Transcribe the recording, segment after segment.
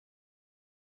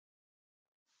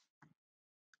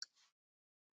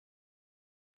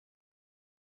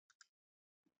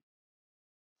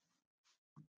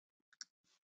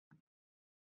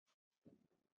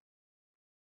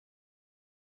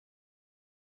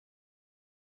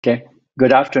Okay.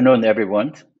 Good afternoon,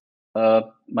 everyone.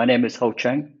 My name is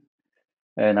Chang,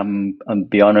 and I'm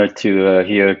be honored to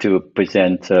here to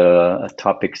present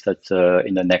topics that's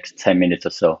in the next 10 minutes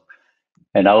or so.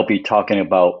 And I'll be talking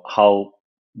about how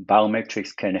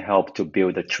biometrics can help to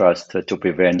build the trust to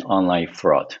prevent online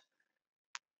fraud.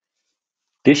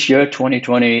 This year,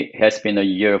 2020, has been a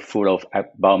year full of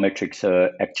biometrics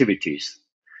activities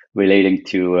relating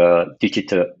to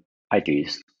digital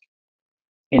IDs.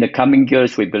 In the coming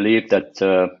years, we believe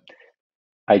that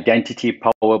identity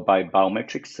powered by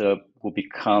biometrics will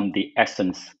become the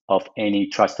essence of any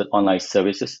trusted online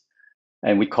services,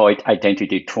 and we call it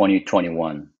Identity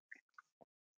 2021.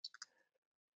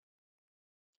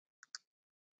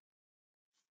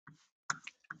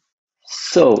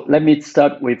 So let me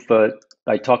start with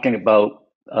by talking about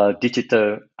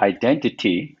digital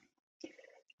identity.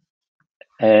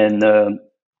 And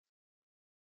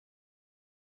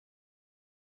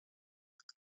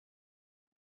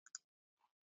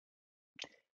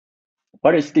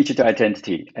what is digital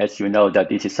identity? As you know, that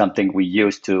this is something we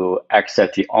use to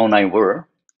access the online world.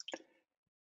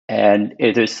 And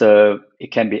it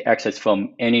can be accessed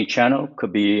from any channel,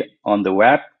 could be on the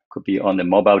web, could be on the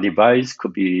mobile device,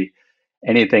 could be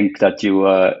anything that you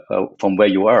from where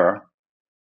you are.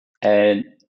 And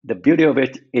the beauty of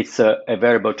it, it's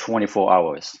available 24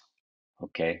 hours.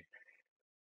 Okay.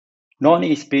 Not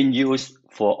only is being used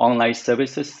for online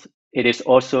services, it is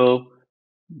also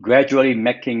gradually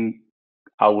making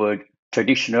our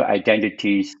traditional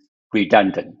identities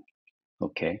redundant.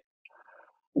 Okay.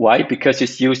 Why? Because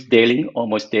it's used daily,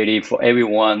 almost daily for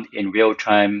everyone in real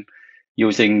time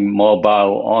using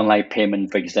mobile online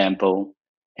payment, for example.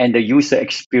 And the user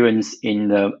experience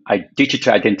in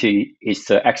digital identity is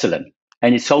excellent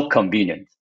and it's so convenient.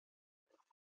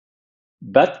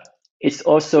 But it's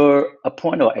also a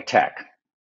point of attack.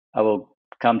 I will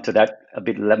come to that a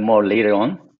bit more later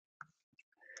on.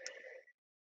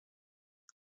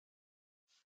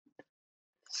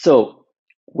 So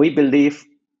we believe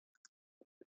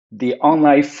the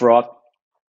online fraud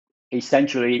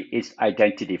essentially is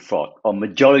identity fraud, or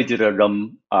majority of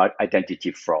them are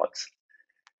identity frauds.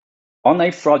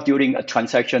 Online fraud during a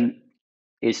transaction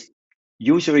is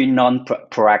usually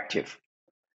non-proactive.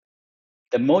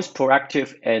 The most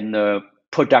proactive and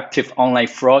productive online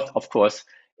fraud, of course,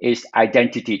 is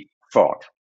identity fraud.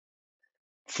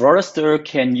 Fraudster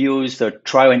can use the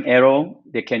trial and error.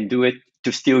 They can do it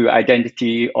to steal your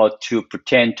identity or to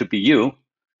pretend to be you.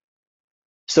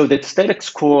 So the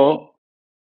status quo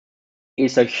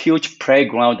is a huge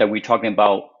playground that we're talking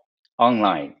about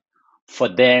online for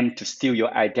them to steal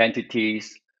your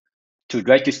identities, to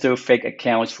register fake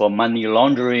accounts for money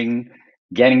laundering,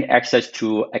 getting access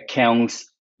to accounts,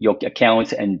 your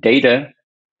accounts and data,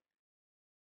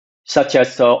 such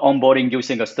as onboarding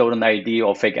using a stolen ID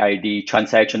or fake ID,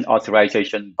 transaction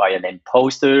authorization by an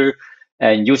imposter,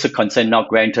 and user consent not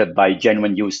granted by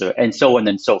genuine user, and so on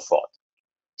and so forth.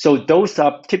 So those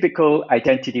are typical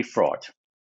identity fraud.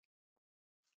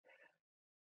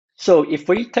 So if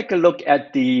we take a look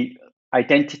at the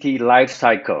identity life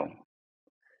cycle,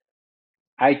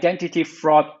 identity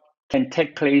fraud can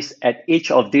take place at each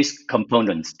of these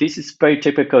components. This is very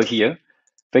typical here.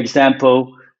 For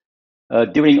example,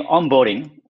 during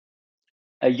onboarding,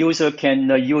 a user can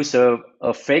use a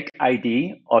fake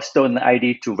ID or stolen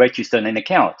ID to register an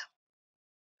account.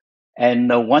 And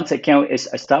once account is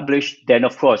established, then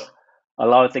of course, a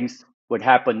lot of things would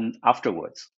happen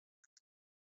afterwards.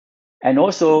 And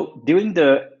also during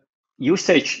the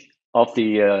usage of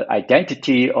the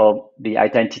identity or the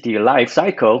identity life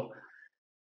cycle,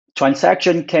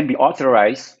 transaction can be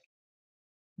authorized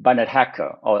by a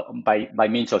hacker or by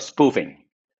means of spoofing.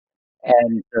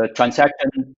 And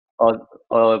transaction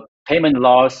or payment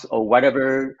loss or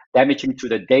whatever damaging to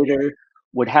the data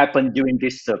would happen during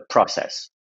this process.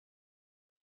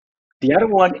 The other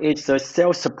one is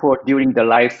sales support during the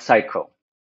life cycle.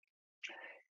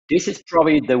 This is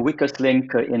probably the weakest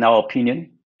link in our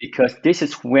opinion, because this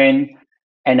is when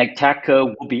an attacker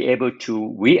will be able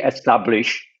to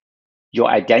re-establish your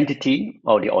identity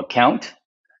or the account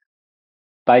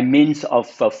by means of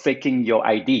faking your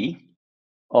ID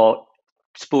or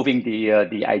spoofing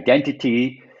the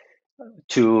identity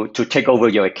to take over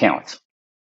your account.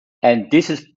 And this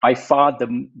is by far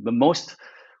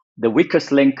the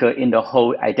weakest link in the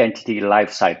whole identity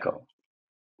life cycle.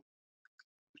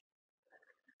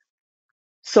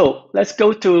 So let's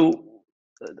go to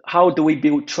how do we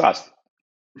build trust?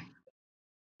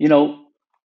 You know,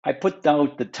 I put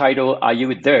down the title, "Are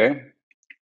you there?"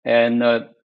 And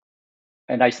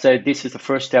I said this is the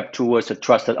first step towards a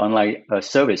trusted online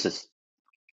services.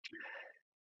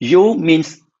 You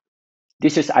means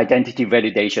This is identity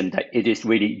validation, that it is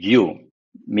really you,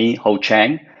 me, Ho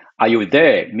Chang. Are you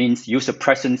there? Means user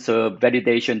presence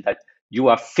validation that you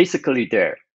are physically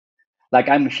there. Like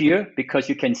I'm here because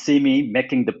you can see me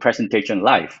making the presentation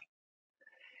live.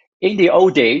 In the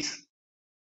old days,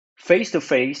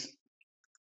 face-to-face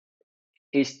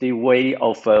is the way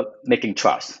of making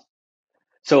trust.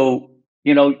 So,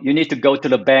 you need to go to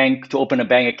the bank to open a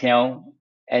bank account.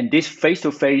 And this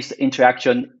face-to-face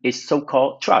interaction is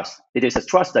so-called trust. It is a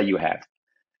trust that you have.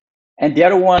 And the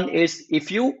other one is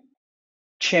if you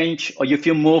change or if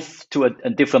you move to a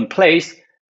different place,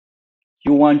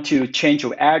 you want to change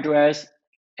your address,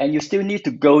 and you still need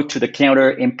to go to the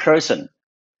counter in person,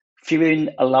 fill in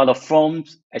a lot of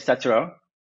forms, etc.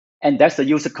 And that's the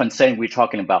user consent we're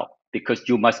talking about, because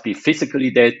you must be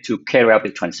physically there to carry out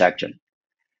the transaction.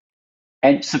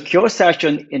 And secure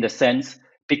session in the sense,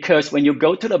 because when you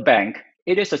go to the bank,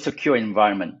 it is a secure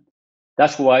environment.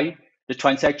 That's why the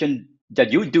transaction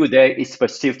that you do there is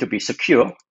perceived to be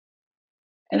secure.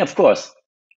 And of course,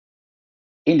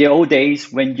 in the old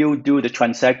days, when you do the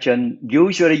transaction,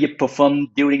 usually you perform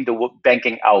during the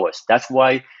banking hours. That's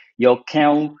why your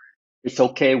account is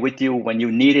okay with you when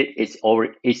you need it.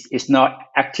 It's not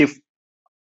active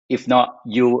if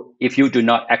you do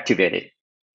not activate it.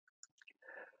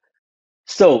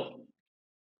 So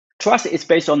trust is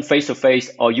based on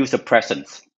face-to-face or user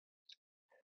presence.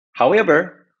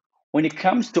 However, when it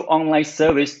comes to online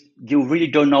service, you really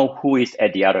don't know who is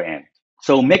at the other end.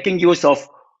 So making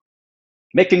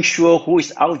sure who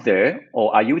is out there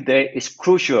or are you there is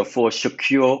crucial for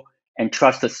secure and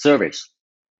trusted service.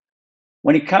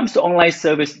 When it comes to online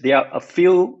service, there are a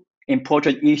few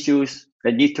important issues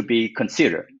that need to be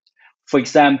considered. For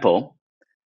example,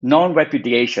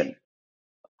 non-repudiation.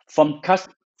 From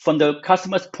the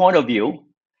customer's point of view,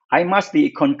 I must be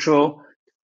in control.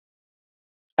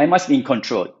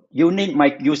 You need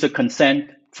my user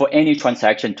consent for any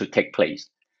transaction to take place.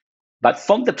 But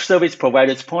from the service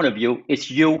provider's point of view,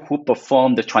 it's you who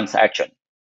perform the transaction.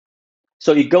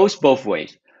 So it goes both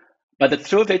ways. But the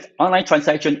truth is, online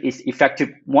transaction is effective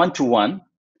one-to-one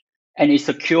and is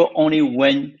secure only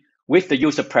when with the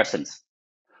user presence.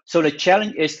 So the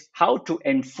challenge is how to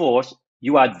enforce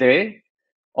you are there,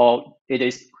 or it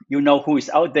is who is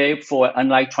out there for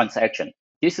online transaction.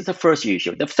 This is the first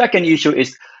issue. The second issue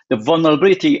is the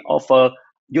vulnerability of a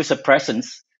user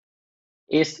presence.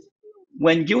 Is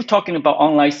when you're talking about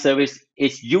online service,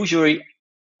 it's usually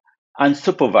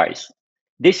unsupervised.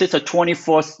 This is a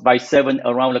 24/7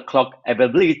 around the clock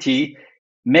availability,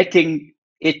 making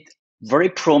it very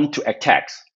prone to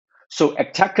attacks. So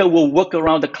attacker will work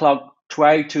around the clock,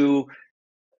 try to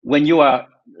when you are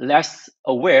less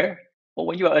aware or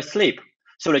when you are asleep.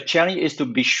 So the challenge is to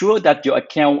be sure that your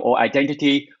account or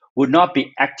identity will not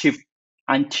be active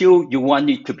until you want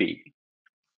it to be.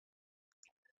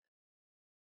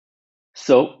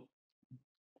 So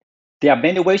there are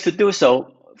many ways to do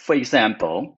so. For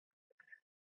example,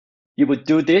 you would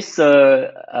do this.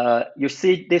 You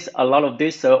see this a lot of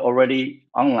this already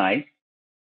online.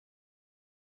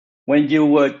 When you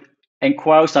would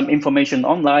inquire some information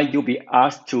online, you'll be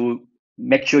asked to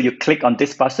make sure you click on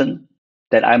this button,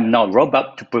 that I'm not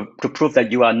robot, to prove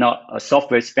that you are not a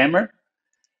software spammer.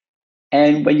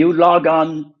 And when you log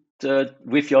on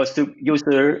with your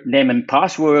user name and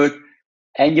password,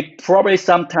 and you probably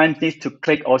sometimes need to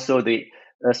click also the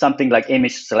something like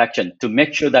image selection to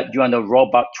make sure that you are not a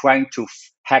robot trying to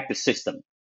hack the system.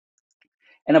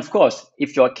 And of course,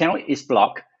 if your account is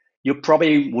blocked, you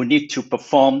probably will need to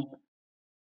perform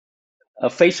a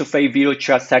face-to-face video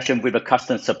chat session with a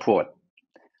customer support.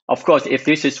 Of course, if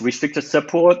this is restricted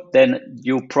support, then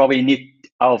you probably need,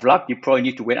 out of luck, you probably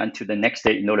need to wait until the next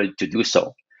day in order to do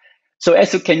so. So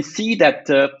as you can see that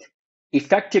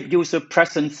effective user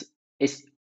presence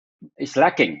is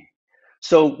lacking.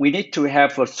 So we need to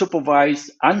have a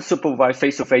supervised, unsupervised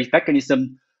face-to-face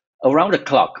mechanism around the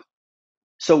clock.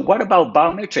 So what about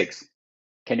biometrics?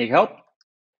 Can it help?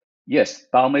 Yes,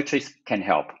 biometrics can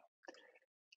help.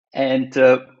 And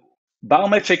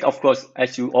biometric, of course,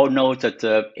 as you all know, that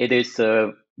it is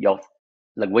your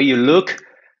like way you look,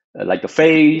 like the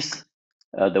face,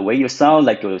 the way you sound,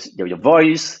 like your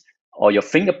voice, or your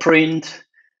fingerprint,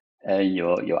 and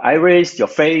your iris, your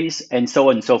face, and so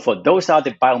on and so forth. Those are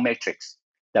the biometrics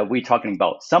that we're talking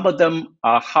about. Some of them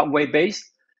are hardware-based,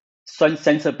 some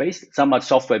sensor-based, some are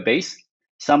software-based,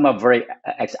 some are very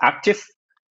active,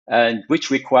 and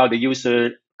which require the user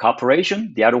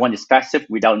cooperation. The other one is passive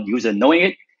without user knowing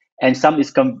it. And some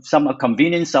are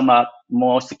convenient, some are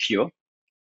more secure.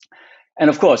 And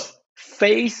of course,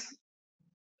 face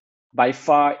by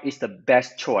far is the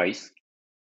best choice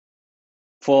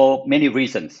for many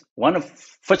reasons.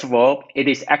 First of all, it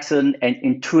is excellent and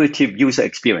intuitive user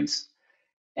experience,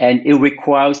 and it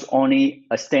requires only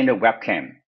a standard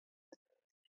webcam.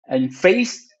 And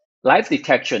face live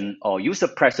detection or user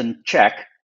presence check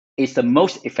is the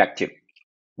most effective.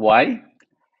 Why?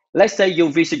 Let's say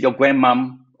you visit your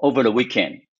grandmom over the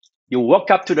weekend. You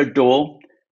walk up to the door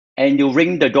and you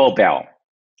ring the doorbell,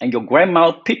 and your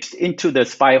grandma peeps into the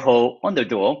spy hole on the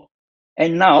door.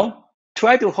 And now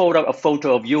try to hold up a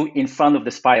photo of you in front of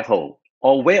the spy hole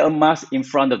or wear a mask in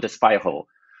front of the spy hole.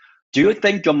 Do you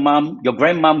think your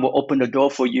grandmom will open the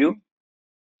door for you?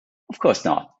 Of course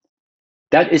not.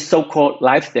 That is so-called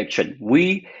live detection.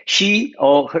 She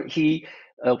or he,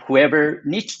 whoever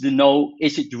needs to know,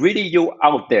 is it really you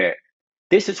out there?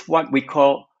 This is what we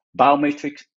call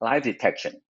biometric live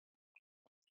detection.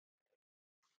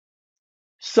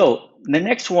 So the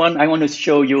next one I want to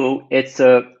show you, it's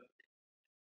a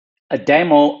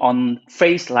demo on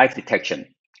face live detection.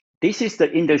 This is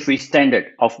the industry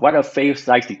standard of what a face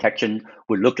live detection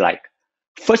would look like.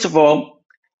 First of all,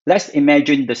 let's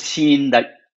imagine the scene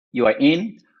that you are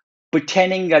in,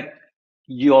 pretending that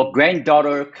your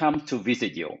granddaughter comes to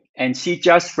visit you, and she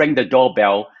just rang the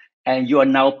doorbell, and you are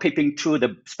now peeping through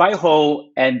the spy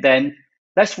hole, and then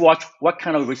let's watch what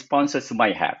kind of responses you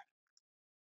might have.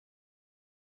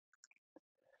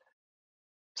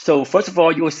 So first of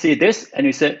all, you will see this, and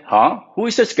you say, huh, who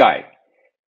is this guy?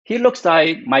 He looks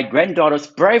like my granddaughter's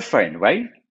boyfriend, right?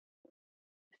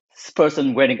 This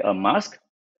person wearing a mask.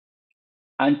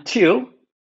 Until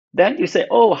then you say,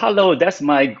 oh, hello, that's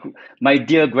my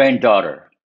dear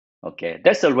granddaughter. Okay,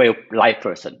 that's a real live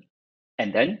person.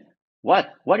 And then what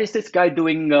is this guy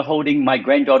doing holding my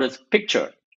granddaughter's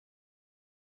picture?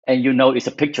 And you know it's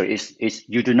a picture. Is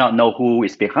you do not know who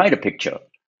is behind the picture.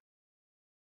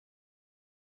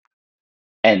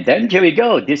 And then here we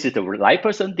go. This is the live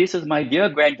person. This is my dear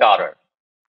granddaughter.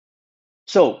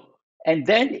 So, and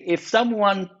then if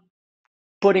someone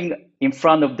putting in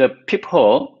front of the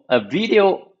peephole a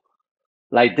video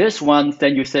like this one,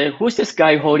 then you say, who's this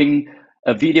guy holding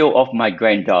a video of my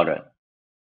granddaughter?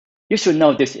 You should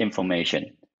know this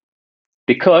information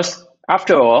because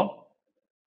after all,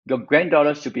 your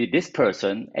granddaughter should be this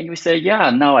person. And you say, yeah,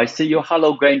 now I see you.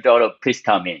 Hello, granddaughter, please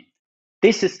come in.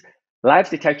 This is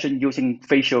live detection using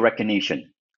facial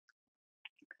recognition.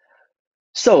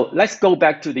 So let's go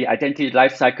back to the identity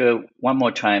lifecycle one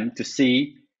more time to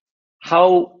see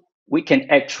how we can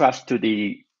add trust to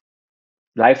the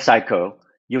life cycle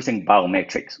using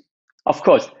biometrics. Of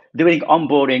course, during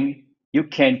onboarding, you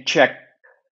can check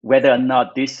whether or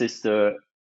not this is the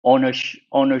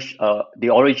the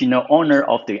original owner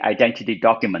of the identity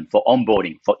document for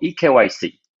onboarding for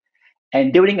eKYC.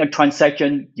 And during a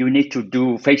transaction, you need to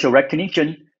do facial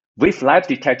recognition with live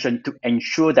detection to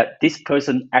ensure that this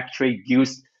person actually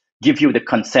give you the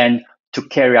consent to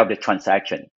carry out the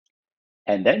transaction.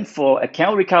 And then for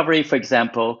account recovery, for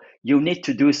example, you need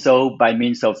to do so by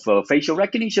means of facial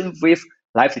recognition with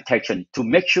live detection to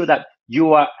make sure that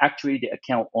you are actually the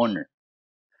account owner.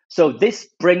 So this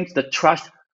brings the trust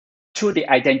to the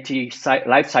identity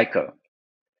lifecycle.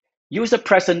 User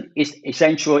presence is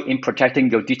essential in protecting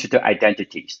your digital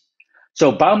identities.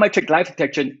 So biometric live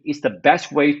detection is the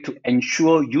best way to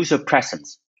ensure user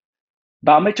presence.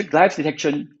 Biometric live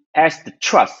detection adds the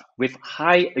trust with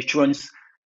high assurance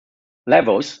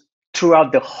levels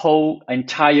throughout the whole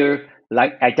entire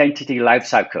identity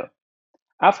lifecycle.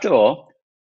 After all,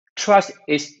 trust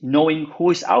is knowing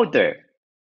who is out there,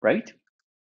 right?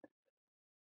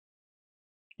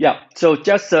 Yeah, so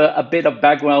just a bit of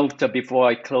background before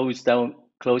I close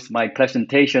my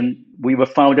presentation. We were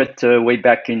founded way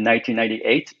back in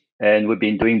 1998, and we've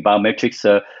been doing biometrics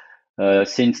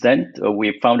since then.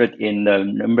 We founded in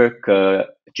Nuremberg,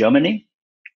 Germany.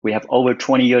 We have over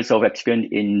 20 years of experience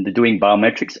in doing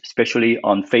biometrics, especially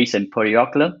on face and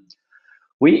periocular.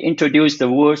 We introduced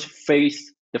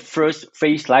the first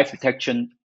face live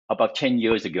detection about 10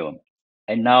 years ago.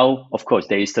 And now, of course,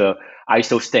 there is the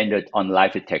ISO standard on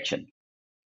live detection.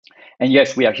 And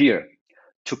yes, we are here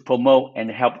to promote and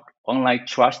help online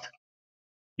trust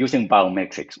using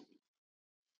biometrics.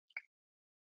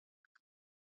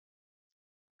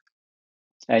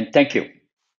 And thank you.